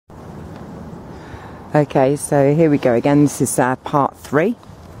Okay, so here we go again. This is part 3.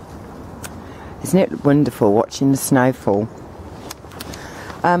 Isn't it wonderful watching the snowfall?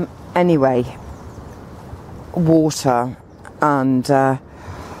 Anyway, water, and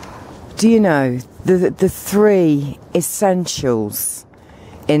do you know the 3 essentials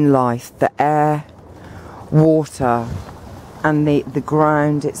in life: the air, water, and the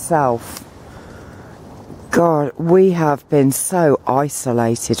ground itself. God, we have been so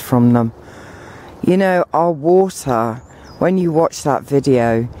isolated from them. You know, our water, when you watch that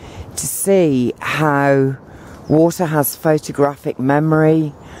video, to see how water has photographic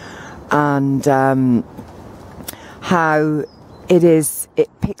memory, and how it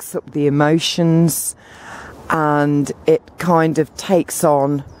picks up the emotions, and it kind of takes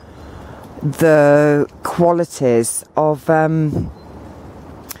on the qualities of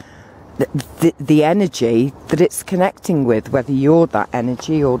the energy that it's connecting with, whether you're that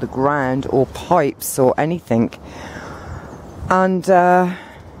energy or the ground or pipes or anything. And I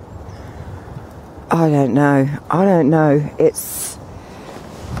don't know, it's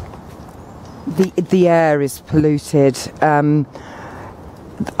the air is polluted.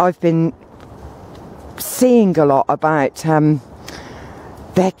 I've been seeing a lot about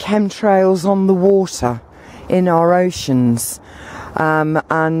their chemtrails on the water in our oceans,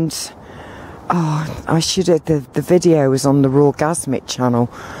 and I should have, the video was on the Rawgasmic channel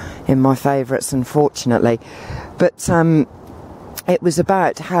in my favourites, unfortunately, but it was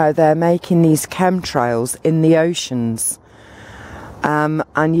about how they're making these chemtrails in the oceans,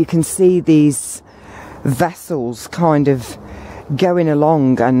 and you can see these vessels kind of going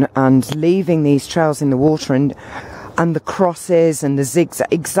along and leaving these trails in the water, and the crosses and the zigzag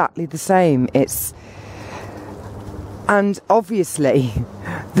exactly the same. And obviously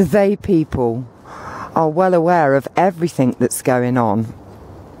they people are well aware of everything that's going on,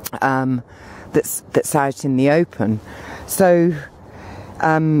 that's out in the open. So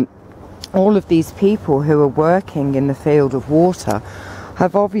all of these people who are working in the field of water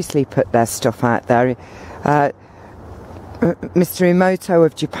have obviously put their stuff out there. Mr. Emoto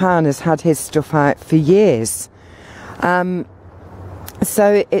of Japan has had his stuff out for years. So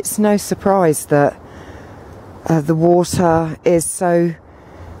it's no surprise that the water is so...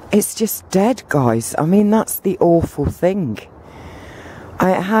 It's just dead, guys. I mean, that's the awful thing.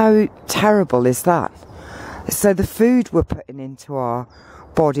 How terrible is that? So the food we're putting into our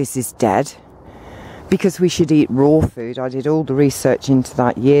bodies is dead, because we should eat raw food. I did all the research into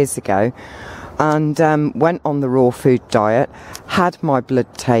that years ago, and went on the raw food diet, had my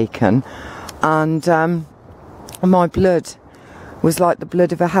blood taken, and my blood was like the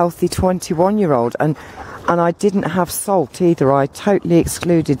blood of a healthy 21-year-old, and I didn't have salt either. I totally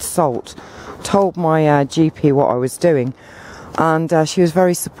excluded salt. Told my GP what I was doing, and she was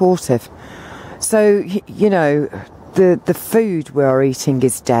very supportive. So, you know, the food we are eating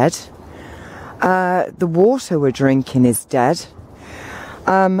is dead. The water we're drinking is dead.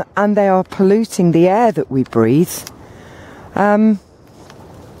 And they are polluting the air that we breathe. But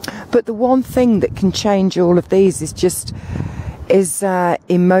the one thing that can change all of these is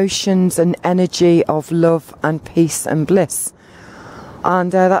emotions and energy of love and peace and bliss.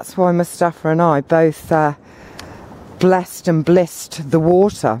 And that's why Mustafa and I both blessed and blissed the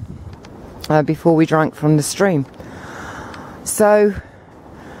water before we drank from the stream. So,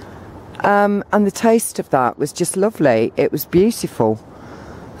 and the taste of that was just lovely. It was beautiful.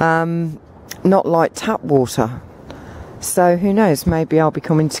 Not like tap water. So who knows, maybe I'll be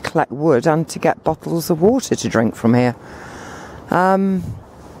coming to collect wood and to get bottles of water to drink from here.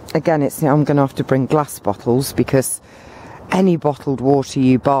 Again, I'm going to have to bring glass bottles, because any bottled water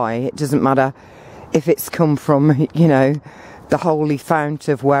you buy, it doesn't matter if it's come from, you know, the holy fount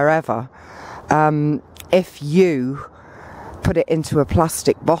of wherever. If you put it into a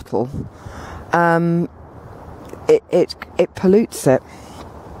plastic bottle, it pollutes it.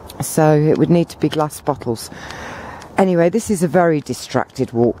 So it would need to be glass bottles. Anyway, this is a very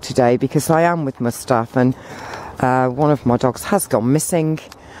distracted walk today, because I am with Mustafa, and one of my dogs has gone missing,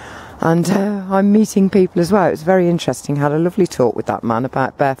 and I'm meeting people as well. It was very interesting. Had a lovely talk with that man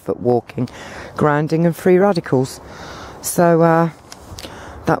about barefoot walking, grounding and free radicals. So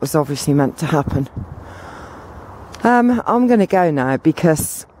that was obviously meant to happen. I'm going to go now,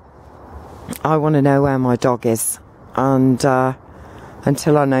 because I want to know where my dog is, and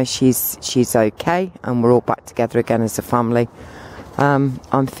until I know she's okay and we're all back together again as a family,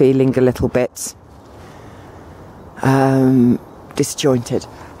 I'm feeling a little bit disjointed.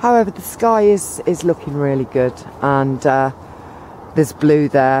 However, the sky is looking really good, and there's blue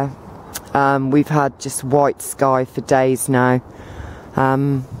there. We've had just white sky for days now.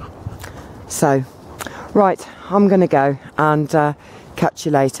 So Right, I'm going to go and catch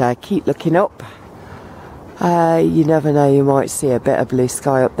you later. Keep looking up. You never know, you might see a bit of blue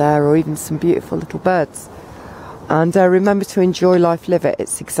sky up there, or even some beautiful little birds. And remember to enjoy life, live it.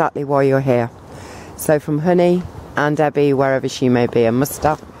 It's exactly why you're here. So from Honey and Debbie, wherever she may be, and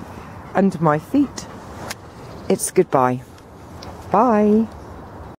Mustafa and my feet, it's goodbye. Bye.